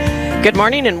Good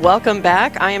morning and welcome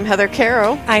back. I am Heather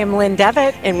Caro. I am Lynn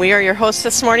Devitt. And we are your hosts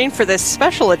this morning for this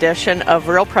special edition of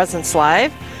Real Presence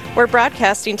Live. We're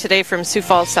broadcasting today from Sioux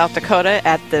Falls, South Dakota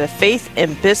at the Faith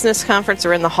and Business Conference.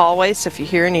 We're in the hallway, so if you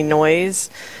hear any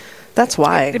noise, that's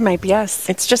why. It might be us.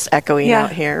 It's just echoing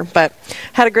out here. But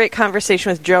had a great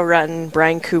conversation with Joe Rutten,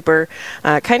 Brian Cooper,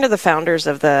 kind of the founders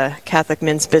of the Catholic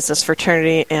Men's Business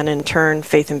Fraternity and in turn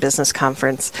Faith and Business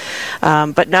Conference.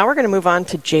 But now we're going to move on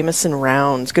to Jamison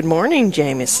Rounds. Good morning,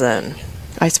 Jamison.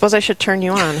 I suppose I should turn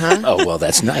you on, huh? Oh, well,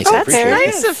 that's nice. That's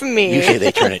nice of me. Usually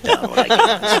they turn it down when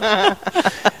I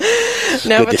get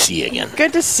Good to see you again.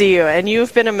 Good to see you. And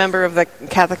you've been a member of the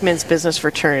Catholic Men's Business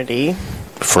Fraternity.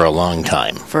 For a long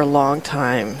time. For a long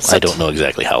time. So I don't know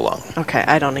exactly how long. Okay,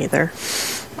 I don't either.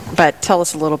 But tell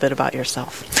us a little bit about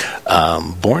yourself.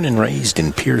 Born and raised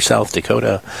in Pierre, South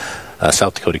Dakota.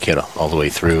 South Dakota kid all the way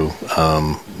through.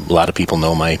 A lot of people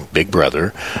know my big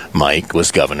brother, Mike,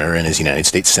 was governor and is United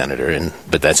States Senator,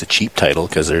 but that's a cheap title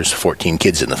because there's 14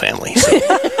 kids in the family. So,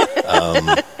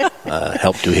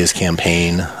 helped do his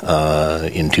campaign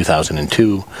in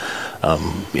 2002.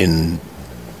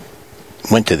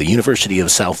 Went to the University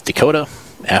of South Dakota.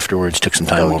 Afterwards, took some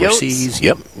time overseas.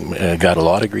 Yotes. Yep, got a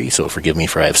law degree, so forgive me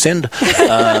for I have sinned,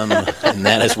 and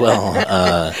that as well.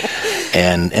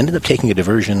 And ended up taking a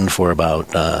diversion for about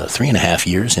 3.5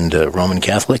 years into Roman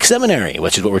Catholic Seminary,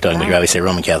 which is what we're talking about here. I always say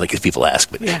Roman Catholic because people ask,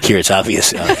 but here it's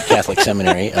obvious, Catholic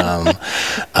Seminary. And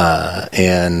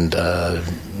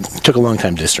took a long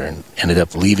time to discern. Ended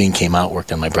up leaving, came out,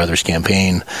 worked on my brother's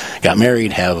campaign, got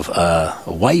married, have a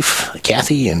wife,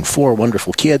 Kathy, and 4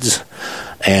 wonderful kids.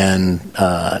 And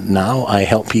now I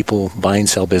help people buy and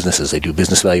sell businesses. I do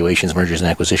business valuations, mergers and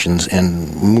acquisitions,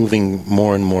 and moving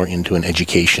more and more into an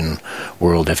education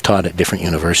world. I've taught at different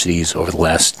universities over the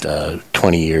last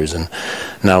 20 years, and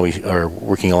now we are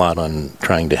working a lot on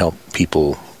trying to help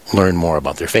people learn more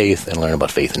about their faith and learn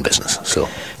about faith in business. So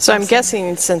I'm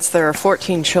guessing since there are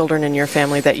 14 children in your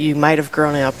family that you might have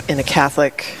grown up in a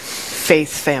Catholic faith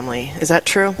family. Is that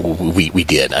true? We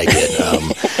did. I did.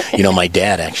 My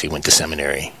dad actually went to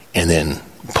seminary and then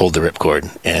pulled the ripcord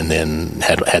and then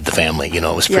had the family. It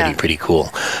was pretty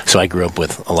cool. So I grew up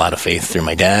with a lot of faith through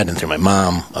my dad and through my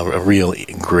mom, a real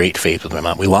great faith with my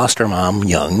mom. We lost our mom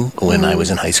young when I was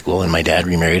in high school, and my dad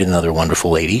remarried another wonderful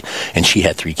lady, and she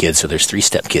had 3 kids, so there's 3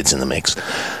 stepkids in the mix.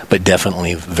 But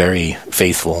definitely very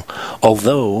faithful.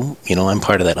 Although, I'm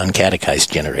part of that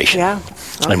uncatechized generation. Yeah.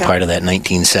 Okay. I'm part of that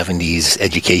 1970s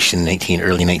education,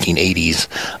 early 1980s,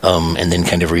 and then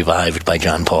kind of revived by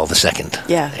John Paul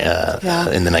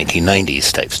II. In the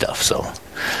 1990s type stuff. So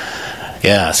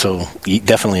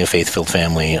definitely a faith-filled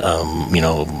family.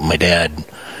 My dad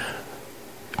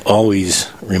always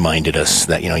reminded us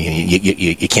that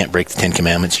you can't break the 10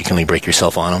 Commandments, you can only break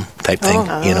yourself on them type thing.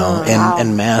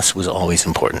 And Mass was always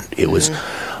important. It was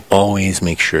always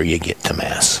make sure you get to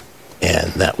Mass.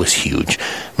 And that was huge.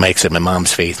 Mike said my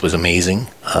mom's faith was amazing.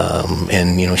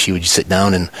 And she would sit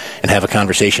down and have a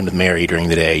conversation with Mary during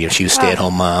the day. She was a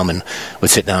stay-at-home mom and would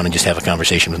sit down and just have a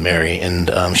conversation with Mary.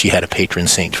 And she had a patron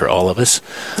saint for all of us.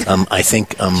 I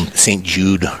think St.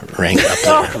 Jude ranked up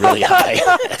there really high.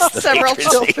 Several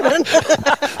children.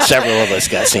 Several of us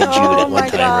got St. Jude at one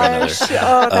time or another.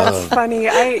 Oh, that's funny.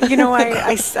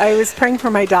 I was praying for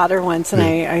my daughter once, and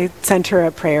I sent her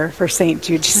a prayer for St.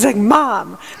 Jude. She's like,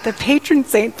 Mom, the patron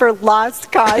saint for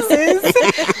lost causes?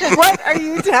 What are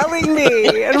you telling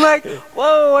me? And I'm like,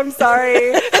 whoa, I'm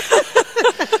sorry.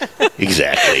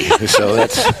 Exactly. So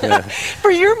that's...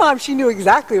 For your mom, she knew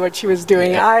exactly what she was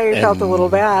doing. I felt a little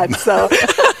bad, so...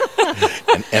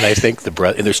 and I think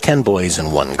there's 10 boys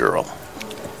and 1 girl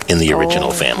in the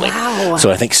original family. Wow.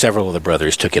 So I think several of the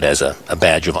brothers took it as a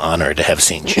badge of honor to have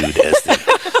St. Jude as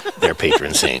their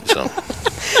patron saint.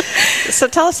 So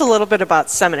tell us a little bit about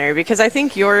seminary, because I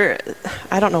think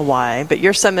I don't know why, but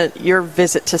your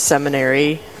visit to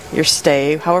seminary, your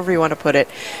stay, however you want to put it,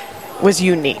 was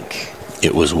unique.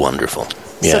 It was wonderful.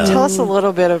 Yeah. So tell us a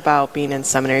little bit about being in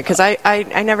seminary, because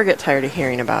I never get tired of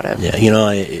hearing about it. Yeah,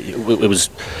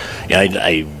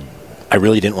 I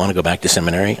really didn't want to go back to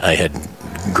seminary. I had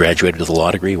graduated with a law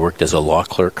degree, worked as a law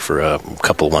clerk for a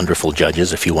few wonderful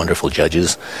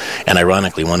judges, and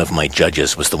ironically, one of my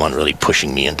judges was the one really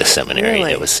pushing me into seminary.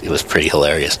 Really? It was pretty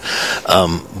hilarious.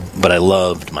 But I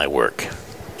loved my work,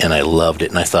 and I loved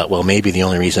it, and I thought, well, maybe the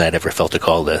only reason I'd ever felt a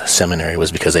call to seminary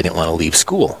was because I didn't want to leave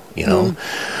school,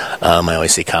 I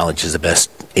always say college is the best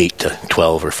 8 to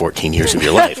 12 or 14 years of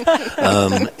your life.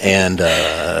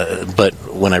 But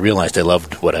when I realized I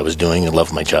loved what I was doing, I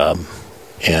loved my job,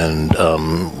 and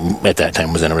at that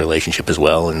time was in a relationship as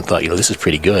well, and thought, this is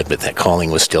pretty good, but that calling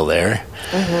was still there.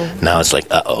 Now it's like,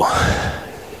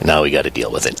 Now we got to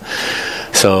deal with it.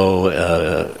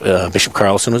 So Bishop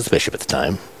Carlson was the bishop at the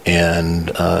time, and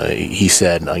he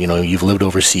said, you've lived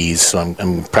overseas, so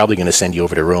I'm probably going to send you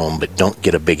over to Rome, but don't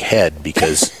get a big head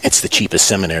because it's the cheapest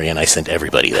seminary, and I sent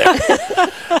everybody there.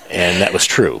 And that was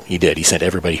true. He did. He sent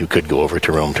everybody who could go over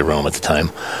to Rome at the time.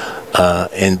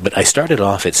 But I started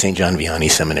off at St. John Vianney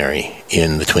Seminary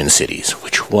in the Twin Cities,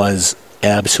 which was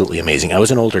absolutely amazing. I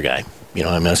was an older guy.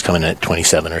 I was coming at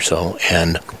 27 or so,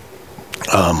 and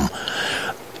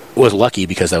was lucky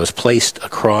because I was placed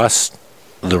across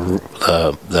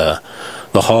the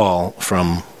hall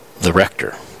from the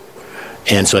rector.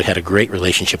 And so I had a great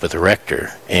relationship with the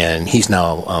rector, and he's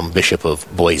now Bishop of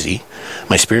Boise.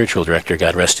 My spiritual director,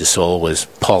 God rest his soul, was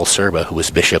Paul Serba, who was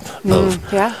Bishop of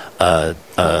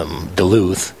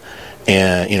Duluth.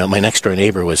 And my next door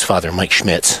neighbor was Father Mike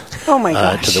Schmitz. Oh my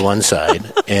gosh! To the one side,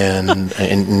 and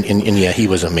yeah, he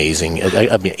was amazing.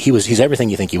 He's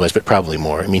everything you think he was, but probably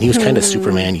more. He was kind of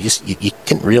Superman. You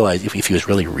didn't realize if he was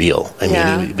really real.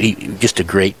 He just a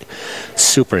great,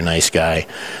 super nice guy,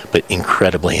 but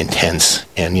incredibly intense.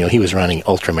 And he was running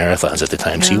ultra marathons at the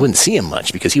time, so you wouldn't see him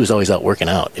much because he was always out working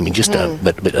out.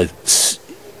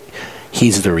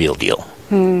 He's the real deal.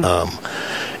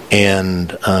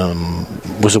 And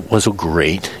was a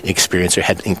great experience.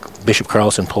 Bishop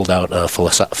Carlson pulled out a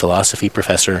philosophy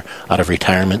professor out of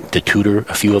retirement to tutor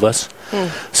a few of us.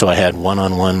 So I had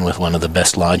one-on-one with one of the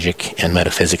best logic and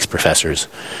metaphysics professors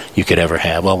you could ever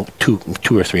have. Well, two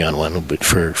or three-on-one, but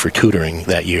for tutoring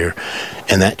that year,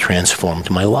 and that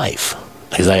transformed my life.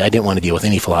 Because I didn't want to deal with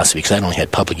any philosophy, because I only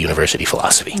had public university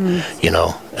philosophy.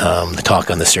 The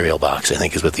talk on the cereal box, I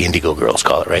think, is what the Indigo girls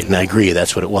call it, right? And I agree,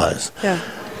 that's what it was. Yeah.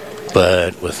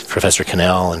 But with Professor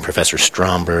Cannell and Professor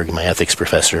Stromberg, my ethics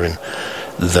professor, and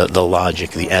the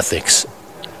logic, the ethics,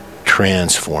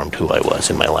 transformed who I was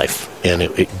in my life, and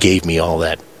it gave me all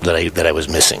that I was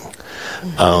missing.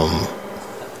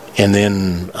 And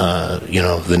then,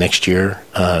 the next year,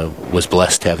 was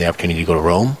blessed to have the opportunity to go to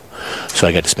Rome. So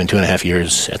I got to spend 2.5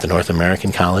 years at the North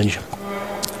American College,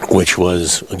 which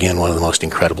was, again, one of the most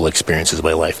incredible experiences of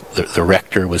my life. The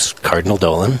rector was Cardinal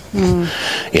Dolan.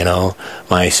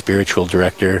 My spiritual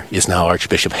director is now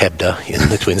Archbishop Hebda in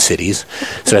the Twin Cities.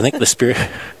 So I think the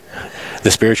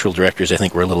spiritual directors, I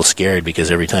think, were a little scared because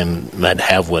every time I'd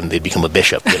have one, they'd become a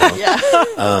bishop. But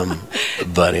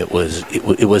it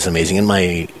was amazing. And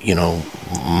my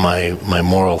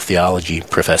moral theology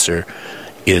professor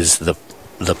is the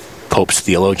Pope's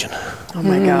theologian. Oh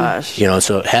my gosh!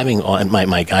 So having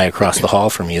my guy across the hall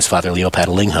from me is Father Leo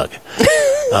Patalinghug.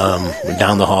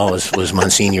 Down the hall was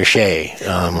Monsignor Shea,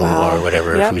 or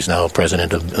whatever, who's now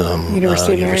president of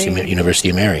University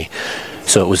of Mary.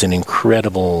 So it was an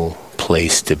incredible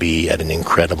place to be at an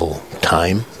incredible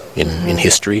time in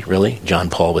history, really. John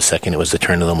Paul II, it was the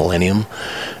turn of the millennium,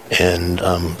 and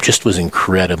just was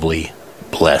incredibly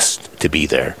blessed to be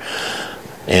there.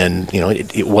 And,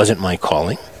 it wasn't my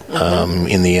calling.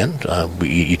 In the end,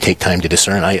 you take time to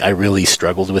discern. I really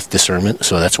struggled with discernment,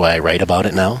 so that's why I write about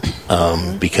it now,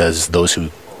 because those who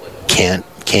can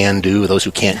do, those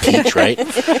who can't teach, right?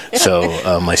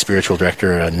 So my spiritual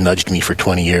director nudged me for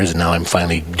 20 years, and now I'm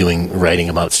finally writing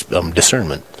about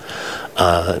discernment,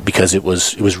 because it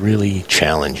was really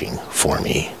challenging for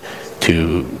me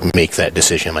to make that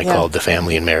decision. Am I called to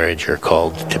family and marriage, or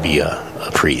called to be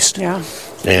a priest? Yeah.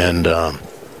 And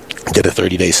did a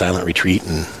 30-day silent retreat,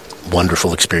 and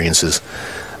wonderful experiences.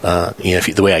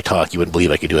 The way I talk, you wouldn't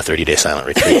believe I could do a 30-day silent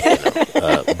retreat.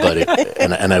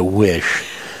 And I wish,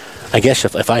 I guess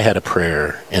if I had a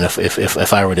prayer, and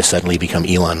if I were to suddenly become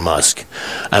Elon Musk,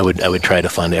 I would try to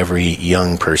fund every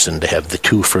young person to have the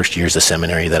 2 first years of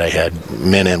seminary that I had,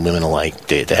 men and women alike,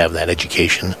 to have that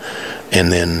education,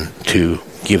 and then to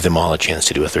give them all a chance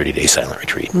to do a 30-day silent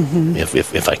retreat.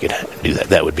 If I could do that,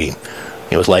 that would be.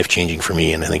 It was life-changing for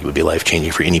me, and I think it would be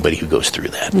life-changing for anybody who goes through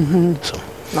that. So.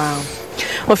 Wow.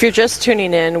 Well, if you're just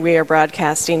tuning in, we are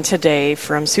broadcasting today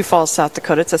from Sioux Falls, South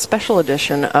Dakota. It's a special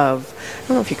edition of, I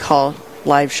don't know if you call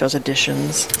live shows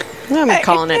editions. I'm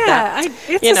calling it that.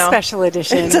 It's a special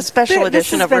edition. It's a special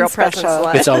edition of Real Presence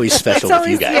Live. It's always special with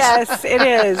you guys. Yes, it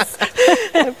is.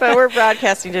 But we're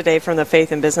broadcasting today from the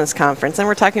Faith and Business Conference, and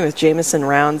we're talking with Jamison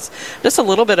Rounds just a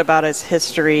little bit about his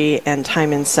history and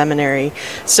time in seminary.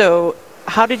 So,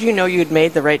 how did you know you'd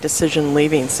made the right decision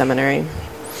leaving seminary?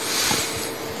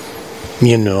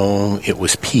 It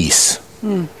was peace.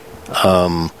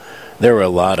 There were a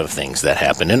lot of things that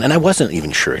happened, and I wasn't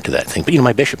even sure to that thing. But,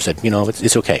 my bishop said,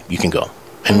 it's okay, you can go.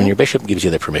 And when your bishop gives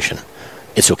you the permission,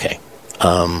 it's okay.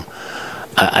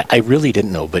 I really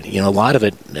didn't know, but, a lot of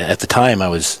it, at the time, I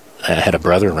had a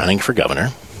brother running for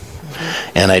governor,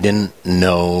 And I didn't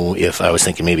know if I was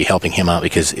thinking maybe helping him out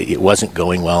because it wasn't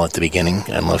going well at the beginning.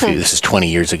 I don't know if this is 20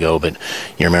 years ago, but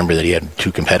you remember that he had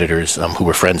two competitors who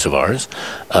were friends of ours.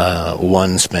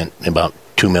 One spent about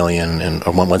 $2 million, and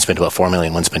one spent about $4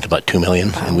 million, one spent about $2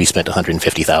 million, and we spent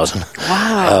 $150,000.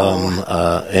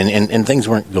 Wow! And things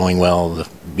weren't going well,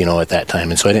 at that time,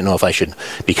 and so I didn't know if I should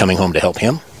be coming home to help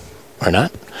him or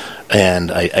not.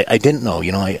 And I didn't know.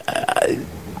 I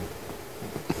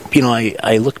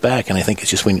look back and I think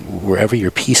it's just wherever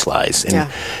your peace lies, and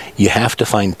you have to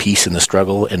find peace in the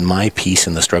struggle. And my peace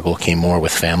in the struggle came more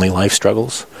with family life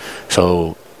struggles.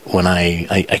 So when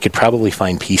I could probably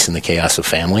find peace in the chaos of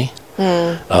family.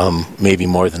 Maybe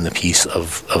more than the peace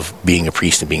of being a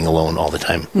priest and being alone all the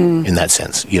time in that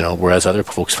sense, whereas other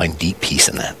folks find deep peace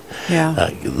in that.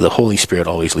 The Holy Spirit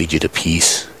always leads you to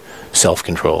peace,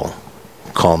 self-control,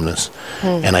 calmness,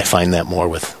 and I find that more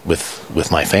with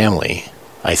my family,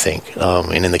 I think,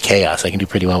 and in the chaos I can do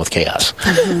pretty well with chaos.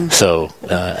 So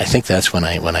I think that's when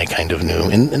I kind of knew,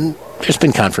 and there's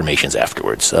been confirmations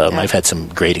afterwards. I've had some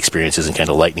great experiences and kind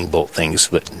of lightning bolt things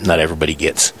that not everybody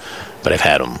gets, but I've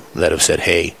had them that have said,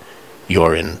 hey,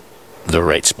 you're in the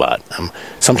right spot.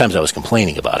 Sometimes I was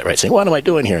complaining about it, right? Saying, what am I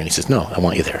doing here? And he says, no, I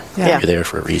want you there. You're there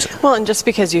for a reason. Well, and just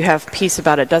because you have peace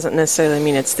about it doesn't necessarily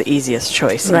mean it's the easiest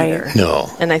choice either. No.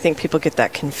 And I think people get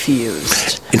that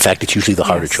confused. In fact, it's usually the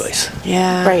harder choice.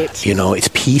 Yeah. Right. It's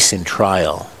peace in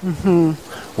trial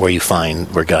where you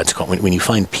find where God's calling. When you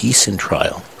find peace in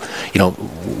trial,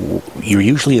 you're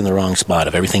usually in the wrong spot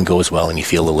if everything goes well and you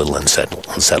feel a little unsettled.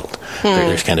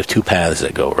 There's kind of two paths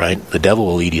that go, right? The devil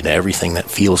will lead you to everything that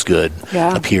feels good,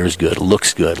 appears good,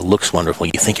 looks wonderful.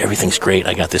 You think everything's great.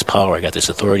 I got this power, I got this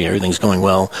authority, everything's going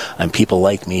well, and people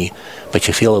like me, but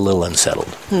you feel a little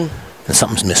unsettled. And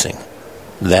something's missing.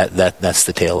 That's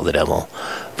the tale of the devil.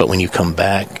 But when you come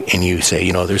back and you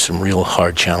say, there's some real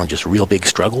hard challenges, real big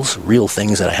struggles, real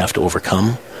things that I have to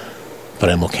overcome, but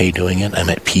I'm okay doing it.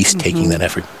 I'm at peace taking that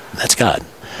effort. That's God.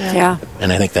 Yeah.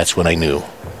 And I think that's what I knew.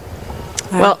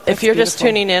 Well, if you're just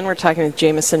tuning in, we're talking with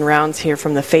Jamison Rounds here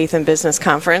from the Faith and Business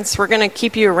Conference. We're going to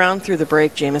keep you around through the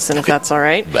break, Jamison, if that's all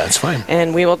right. That's fine.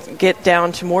 And we will get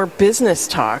down to more business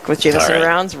talk with Jamison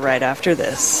Rounds right after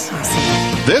this.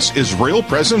 Awesome. This is Real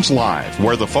Presence Live,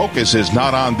 where the focus is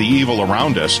not on the evil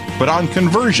around us, but on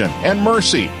conversion and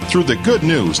mercy through the good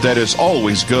news that is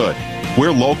always good.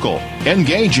 We're local,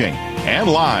 engaging, and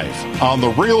live on the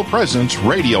Real Presence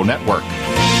Radio Network.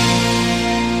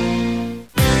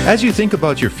 As you think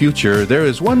about your future, there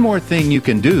is one more thing you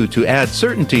can do to add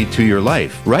certainty to your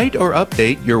life. Write or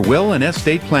update your will and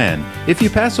estate plan. If you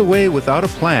pass away without a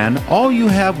plan, all you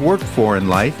have worked for in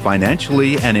life,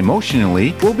 financially and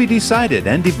emotionally, will be decided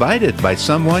and divided by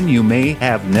someone you may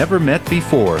have never met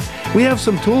before. We have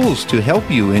some tools to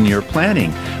help you in your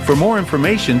planning. For more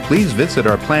information, please visit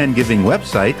our plan giving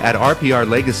website at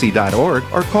rprlegacy.org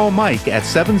or call Mike at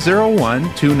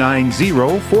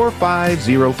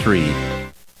 701-290-4503.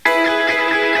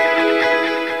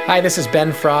 Hi, this is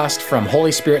Ben Frost from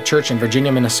Holy Spirit Church in Virginia,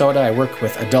 Minnesota. I work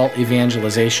with adult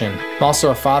evangelization. I'm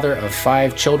also a father of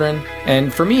 5 children.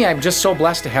 And for me, I'm just so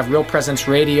blessed to have Real Presence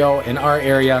Radio in our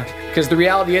area, because the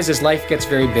reality is life gets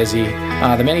very busy.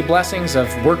 The many blessings of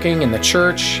working in the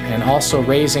church and also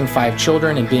raising 5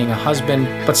 children and being a husband.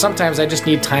 But sometimes I just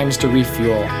need times to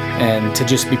refuel and to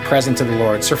just be present to the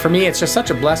Lord. So for me, it's just such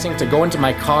a blessing to go into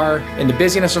my car in the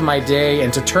busyness of my day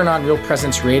and to turn on Real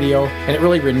Presence Radio. And it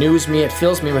really renews me. It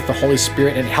fills me with the Holy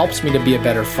Spirit. It helps me to be a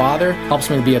better father, helps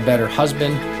me to be a better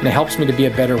husband, and it helps me to be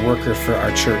a better worker for our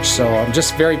church. So I'm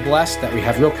just very blessed that we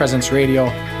have Real Presence Radio,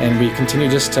 and we continue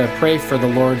just to pray for the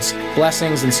Lord's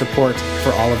blessings and support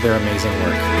for all of their amazing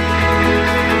work.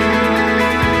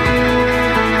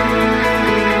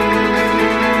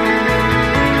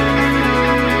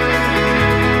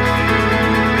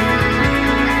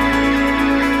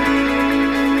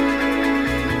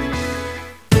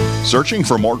 Searching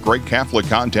for more great Catholic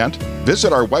content?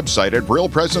 Visit our website at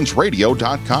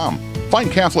realpresenceradio.com. Find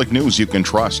Catholic news you can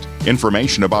trust,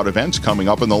 information about events coming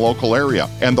up in the local area,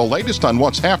 and the latest on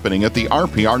what's happening at the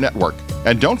RPR network.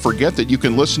 And don't forget that you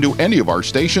can listen to any of our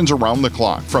stations around the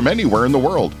clock from anywhere in the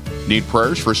world. Need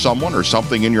prayers for someone or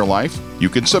something in your life? You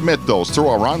can submit those through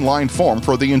our online form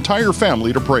for the entire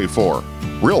family to pray for.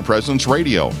 Real Presence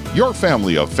Radio, your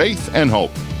family of faith and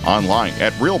hope. Online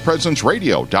at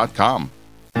realpresenceradio.com.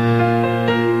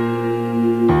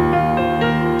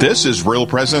 This is Real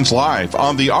Presence Live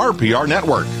on the RPR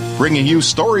Network, bringing you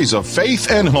stories of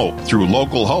faith and hope through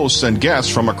local hosts and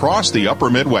guests from across the upper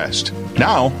Midwest.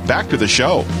 Now, back to the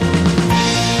show.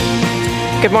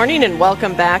 Good morning and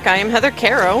welcome back. I am Heather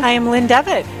Caro. I am Lynn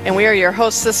Devitt. And we are your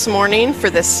hosts this morning for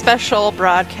this special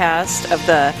broadcast of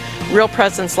the Real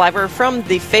Presence Live. We're from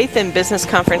the Faith in Business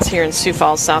Conference here in Sioux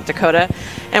Falls, South Dakota.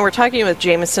 And we're talking with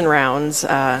Jamison Rounds,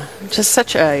 just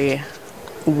such a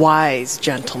wise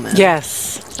gentleman.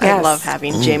 Yes. I love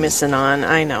having Jamison on.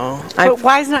 I know. But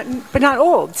wise, but not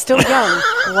old, still young.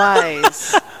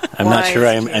 Wise. I'm not sure.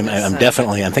 I'm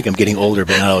definitely. I think I'm getting older,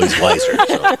 but not always wiser.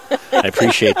 So I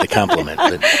appreciate the compliment.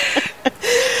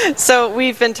 So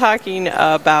we've been talking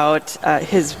about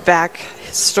his back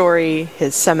story,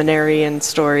 his seminarian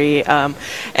story, and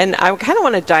I kind of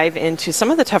want to dive into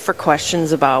some of the tougher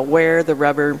questions about where the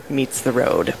rubber meets the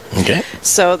road. Okay.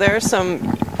 So there are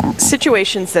some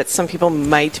situations that some people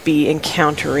might be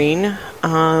encountering,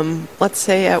 let's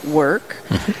say at work.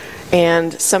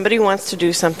 And somebody wants to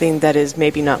do something that is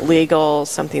maybe not legal,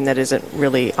 something that isn't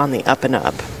really on the up and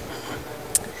up.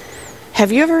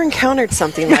 Have you ever encountered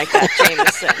something like that,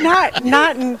 Jamison?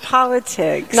 Not in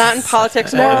politics. Not in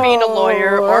politics, or being a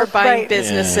lawyer, or buying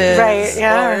businesses. Right,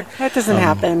 yeah. That doesn't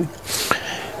happen.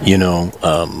 You know,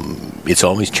 it's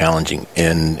always challenging.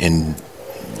 And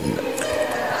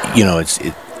you know,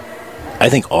 I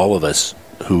think all of us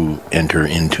who enter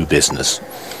into business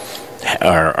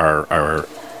are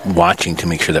watching to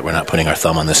make sure that we're not putting our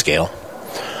thumb on the scale,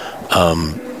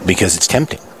 because it's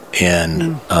tempting,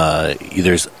 and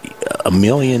there's a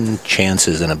million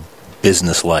chances in a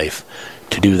business life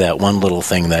to do that one little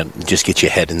thing that just gets you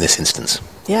ahead in this instance.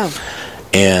 Yeah.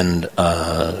 And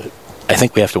I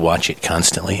think we have to watch it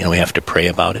constantly, and we have to pray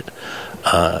about it.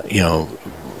 You know,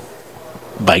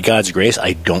 by God's grace,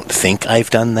 I don't think I've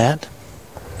done that.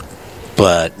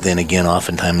 But then again,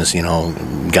 oftentimes, you know,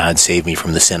 God saved me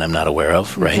from the sin I'm not aware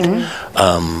of, right?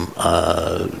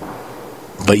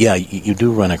 But yeah, you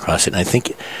do run across it. And I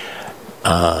think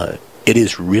it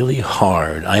is really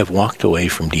hard. I have walked away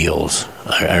from deals.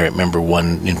 I remember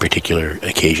one in particular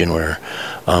occasion where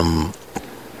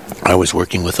I was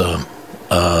working with an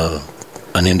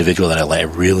individual that I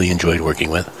really enjoyed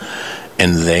working with.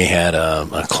 And they had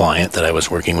a client that I was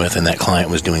working with, and that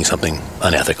client was doing something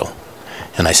unethical.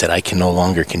 And I said, I can no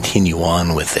longer continue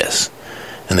on with this.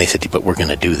 And they said, but we're going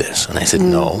to do this. And I said,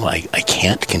 no, I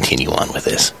can't continue on with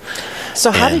this.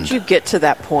 So how did you get to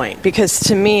that point? Because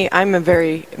to me, I'm a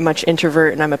very much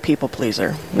introvert and I'm a people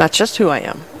pleaser. That's just who I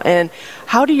am. And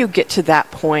how do you get to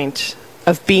that point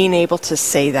of being able to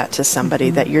say that to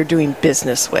somebody that you're doing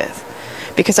business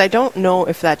with? Because I don't know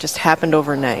if that just happened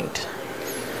overnight.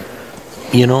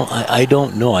 You know, I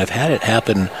don't know. I've had it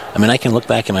happen. I mean, I can look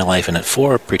back in my life, and at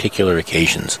 4 particular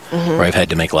occasions where I've had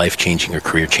to make life-changing or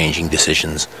career-changing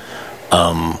decisions,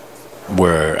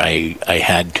 where I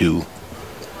had to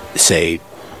say,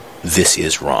 this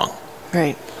is wrong.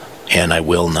 Right. And I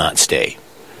will not stay.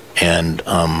 And,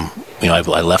 you know,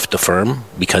 I left the firm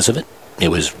because of it. It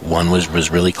was, one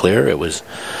was really clear. It was,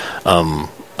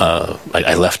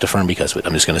 I left the firm because of it.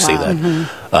 I'm just going to say that.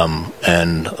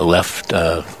 And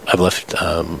I've left,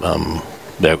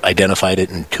 identified it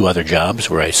in 2 other jobs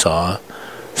where I saw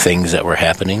things that were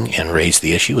happening and raised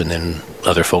the issue, and then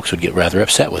other folks would get rather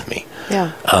upset with me.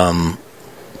 Yeah.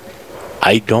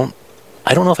 I don't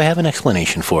know if I have an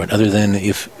explanation for it, other than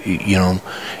if, you know,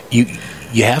 you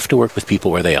have to work with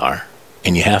people where they are,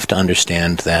 and you have to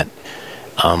understand that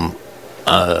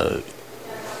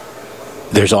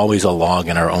there's always a log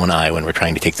in our own eye when we're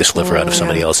trying to take the sliver out of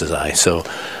somebody else's eye. So,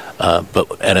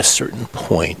 but at a certain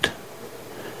point,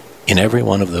 in every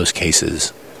one of those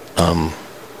cases,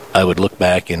 I would look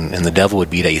back and the devil would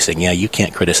beat at you saying, yeah, you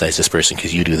can't criticize this person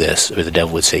because you do this. Or the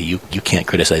devil would say, you can't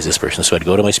criticize this person. So I'd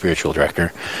go to my spiritual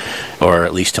director, or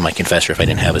at least to my confessor if I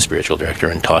didn't have a spiritual director,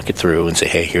 and talk it through and say,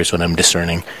 hey, here's what I'm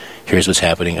discerning. Here's what's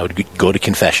happening. I would go to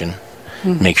confession.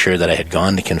 Make sure that I had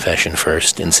gone to confession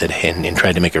first and said, and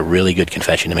tried to make a really good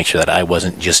confession to make sure that I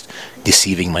wasn't just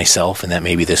deceiving myself and that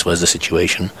maybe this was the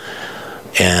situation.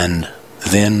 And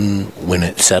then when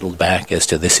it settled back as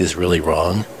to this is really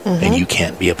wrong and you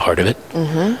can't be a part of it,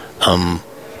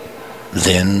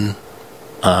 then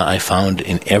I found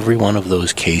in every one of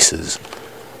those cases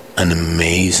an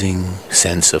amazing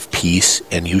sense of peace,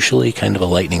 and usually kind of a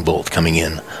lightning bolt coming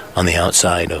in on the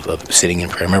outside of sitting in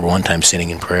prayer. I remember one time sitting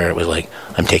in prayer, it was like,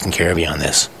 I'm taking care of you on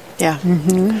this. Yeah.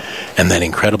 And that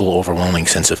incredible, overwhelming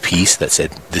sense of peace that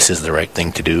said, this is the right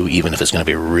thing to do, even if it's going to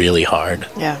be really hard.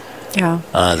 Yeah. Yeah.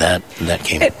 That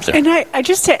came through. And I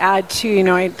just to add to, you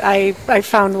know, I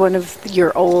found one of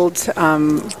your old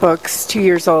books, 2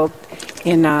 years old,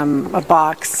 in a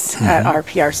box at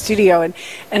RPR Studio, and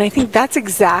I think that's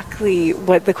exactly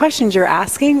what the questions you're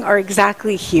asking are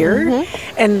exactly here.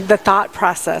 and the thought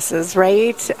processes,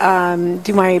 right?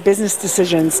 Do my business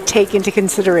decisions take into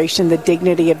consideration the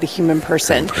dignity of the human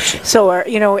person? So,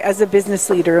 as a business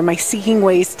leader, am I seeking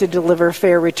ways to deliver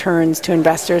fair returns to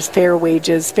investors, fair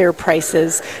wages, fair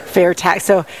prices, fair tax?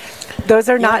 So those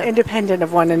are not independent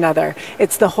of one another.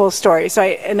 It's the whole story. So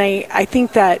I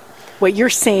think that what you're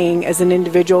saying as an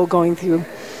individual going through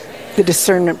the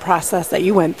discernment process that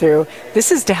you went through,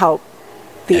 this is to help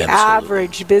the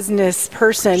average business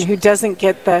person who doesn't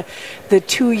get the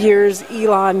 2 years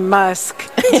Elon Musk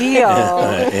deal.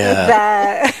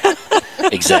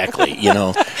 Exactly.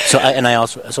 So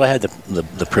I had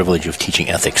the privilege of teaching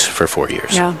ethics for 4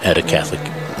 years at a Catholic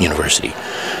university,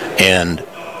 and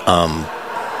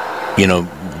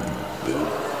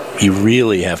you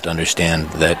really have to understand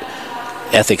that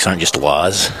ethics aren't just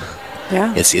laws.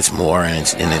 Yeah. It's more, and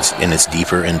it's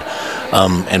deeper,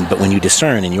 but when you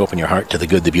discern and you open your heart to the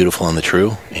good, the beautiful, and the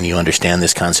true, and you understand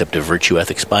this concept of virtue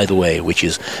ethics, by the way, which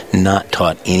is not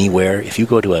taught anywhere. If you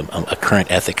go to a current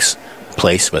ethics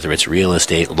place, whether it's real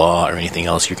estate, law, or anything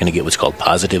else, you're going to get what's called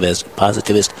positivist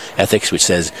ethics, which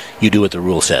says you do what the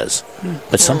rule says.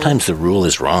 But sometimes the rule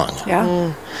is wrong.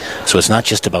 So it's not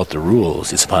just about the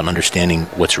rules, it's about understanding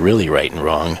what's really right and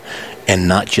wrong, and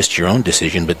not just your own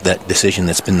decision, but that decision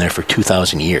that's been there for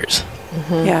 2,000 years.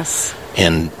 Yes.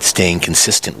 And staying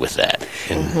consistent with that.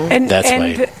 And that's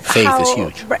why faith is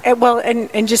huge. Well,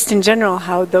 and just in general,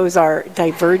 how those are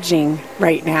diverging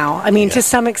right now. I mean, to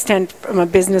some extent, from a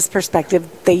business perspective,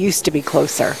 they used to be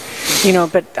closer.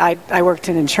 But I worked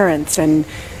in insurance, and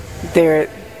they're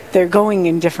going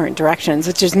in different directions,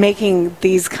 which is making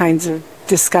these kinds of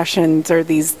discussions or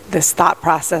this thought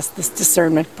process, this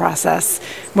discernment process,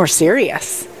 more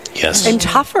serious. Yes. And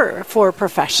tougher for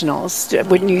professionals,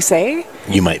 wouldn't you say?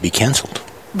 You might be canceled.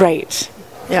 Right.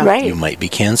 Yeah. Right. You might be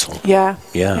canceled. Yeah.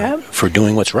 For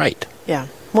doing what's right. Yeah.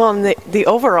 Well, and the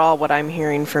overall, what I'm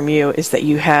hearing from you is that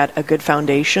you had a good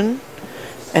foundation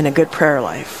and a good prayer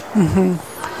life.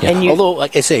 Yeah. Although,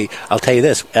 like I say, I'll tell you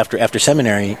this: after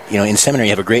seminary, in seminary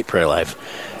you have a great prayer life.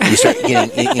 You start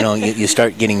getting, you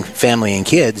start getting family and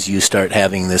kids. You start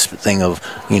having this thing of,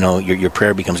 your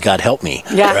prayer becomes God help me,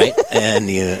 right? And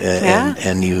you,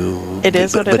 and you. It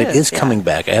is, but it is coming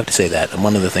back. I have to say that. And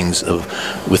one of the things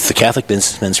with the Catholic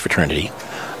Businessmen's Fraternity,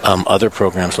 other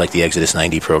programs like the Exodus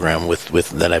 90 program with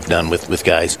that I've done with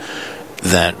guys.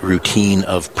 That routine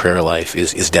of prayer life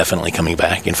is definitely coming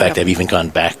back. In fact, I've even gone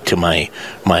back to my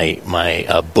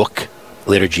book,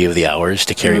 Liturgy of the Hours,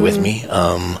 to carry with me.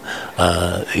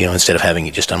 Instead of having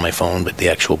it just on my phone, but the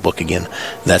actual book again.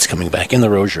 That's coming back in the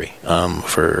Rosary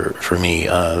for me,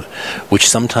 which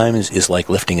sometimes is like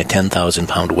lifting a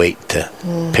 10,000-pound weight to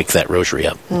pick that Rosary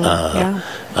up.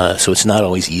 So it's not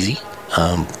always easy,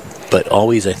 but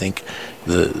always I think.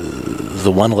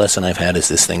 The one lesson I've had is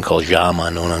this thing called Ja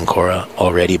ma non ancora,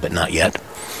 already but not yet.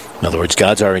 In other words,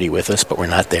 God's already with us, but we're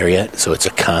not there yet. So it's a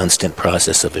constant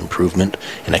process of improvement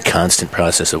and a constant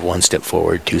process of 1 step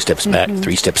forward, 2 steps back,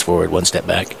 3 steps forward, 1 step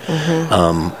back.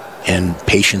 And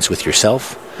patience with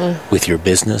yourself, with your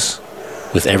business,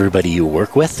 with everybody you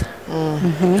work with.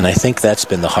 And I think that's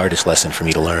been the hardest lesson for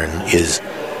me to learn is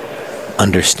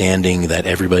understanding that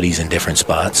everybody's in different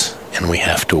spots and we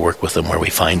have to work with them where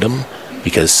we find them.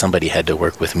 Because somebody had to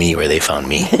work with me where they found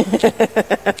me.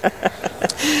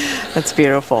 That's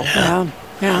beautiful.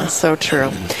 Yeah, so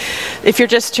true. If you're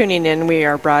just tuning in, we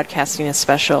are broadcasting a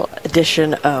special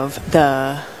edition of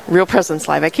the Real Presence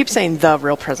Live. I keep saying the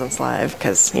Real Presence Live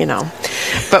because,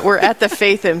 But we're at the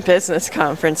Faith in Business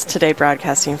Conference today,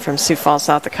 broadcasting from Sioux Falls,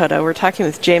 South Dakota. We're talking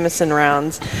with Jamison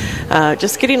Rounds,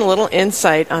 just getting a little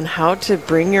insight on how to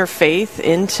bring your faith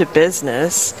into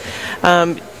business.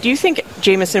 Do you think,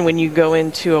 Jamison, when you go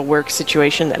into a work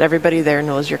situation, that everybody there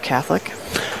knows you're Catholic?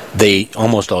 They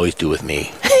almost always do with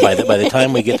me. By the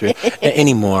time we get through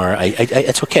anymore,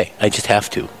 it's okay. I just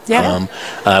have to. Yeah.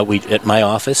 At my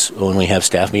office when we have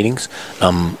staff meetings,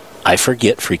 I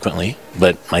forget frequently,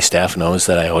 but my staff knows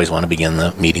that I always want to begin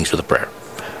the meetings with a prayer.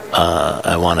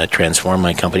 I want to transform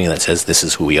my company that says this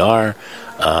is who we are.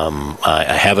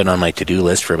 I have it on my to-do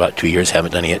list for about 2 years.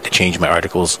 Haven't done it yet to change my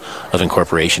articles of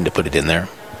incorporation to put it in there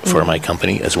for my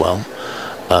company as well.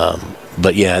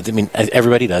 But yeah, I mean,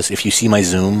 everybody does. If you see my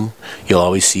Zoom, you'll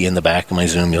always see in the back of my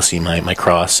Zoom, you'll see my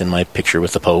cross and my picture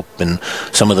with the Pope and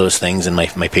some of those things and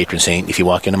my patron saint. If you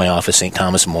walk into my office, St.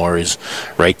 Thomas More is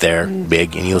right there,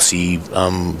 big, and you'll see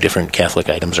different Catholic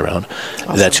items around.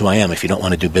 Awesome. That's who I am. If you don't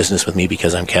want to do business with me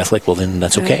because I'm Catholic, well, then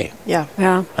that's okay. Yeah.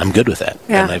 I'm good with that.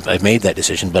 Yeah. And I've made that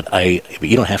decision, but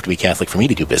you don't have to be Catholic for me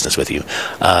to do business with you.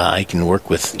 I can work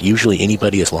with usually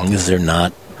anybody as long as they're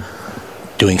not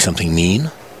doing something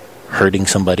mean, hurting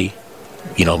somebody,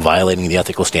 violating the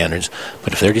ethical standards.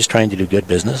 But if they're just trying to do good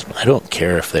business, I don't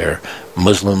care if they're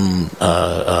Muslim,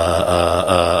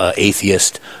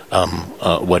 atheist,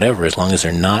 whatever, as long as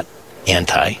they're not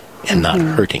anti and not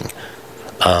hurting.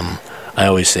 I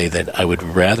always say that I would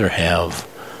rather have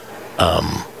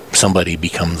somebody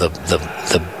become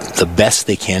the best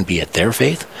they can be at their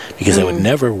faith, because I would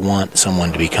never want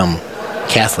someone to become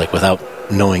Catholic without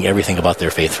knowing everything about their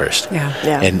faith first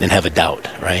and have a doubt,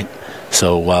 right?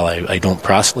 So while I don't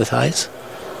proselytize,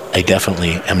 I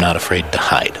definitely am not afraid to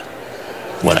hide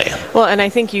what I am. Well, and I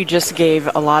think you just gave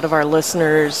a lot of our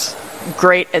listeners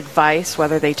great advice,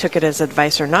 whether they took it as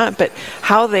advice or not, but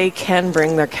how they can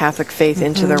bring their Catholic faith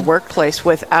into their workplace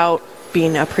without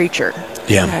being a preacher.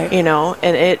 Yeah. Right.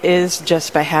 And it is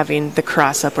just by having the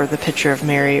cross up or the picture of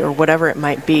Mary or whatever it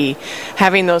might be,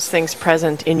 having those things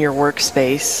present in your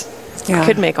workspace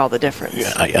could make all the difference.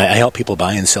 Yeah, I help people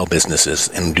buy and sell businesses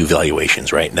and do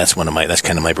valuations, right? And that's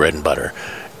kind of my bread and butter.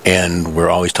 And we're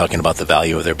always talking about the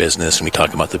value of their business, and we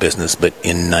talk about the business, but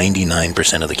in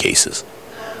 99% of the cases,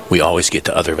 we always get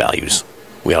to other values.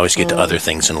 We always get to other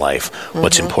things in life.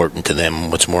 What's important to them,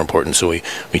 what's more important. So we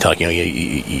talk,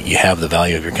 you have the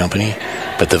value of your company,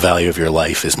 but the value of your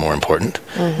life is more important.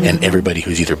 And everybody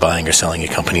who's either buying or selling a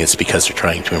company, it's because they're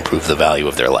trying to improve the value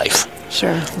of their life.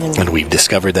 Sure. And we've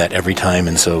discovered that every time.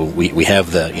 And so we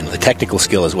have the technical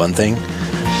skill is one thing,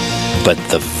 but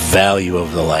the value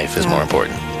of the life is more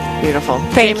important. Beautiful.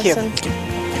 Thank you.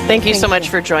 Thank you so much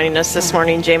for joining us this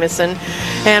morning, Jamison.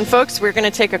 And folks, we're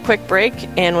going to take a quick break,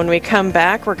 and when we come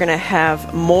back, we're going to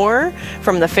have more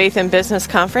from the Faith in Business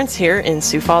Conference here in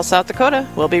Sioux Falls, South Dakota.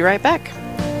 We'll be right back.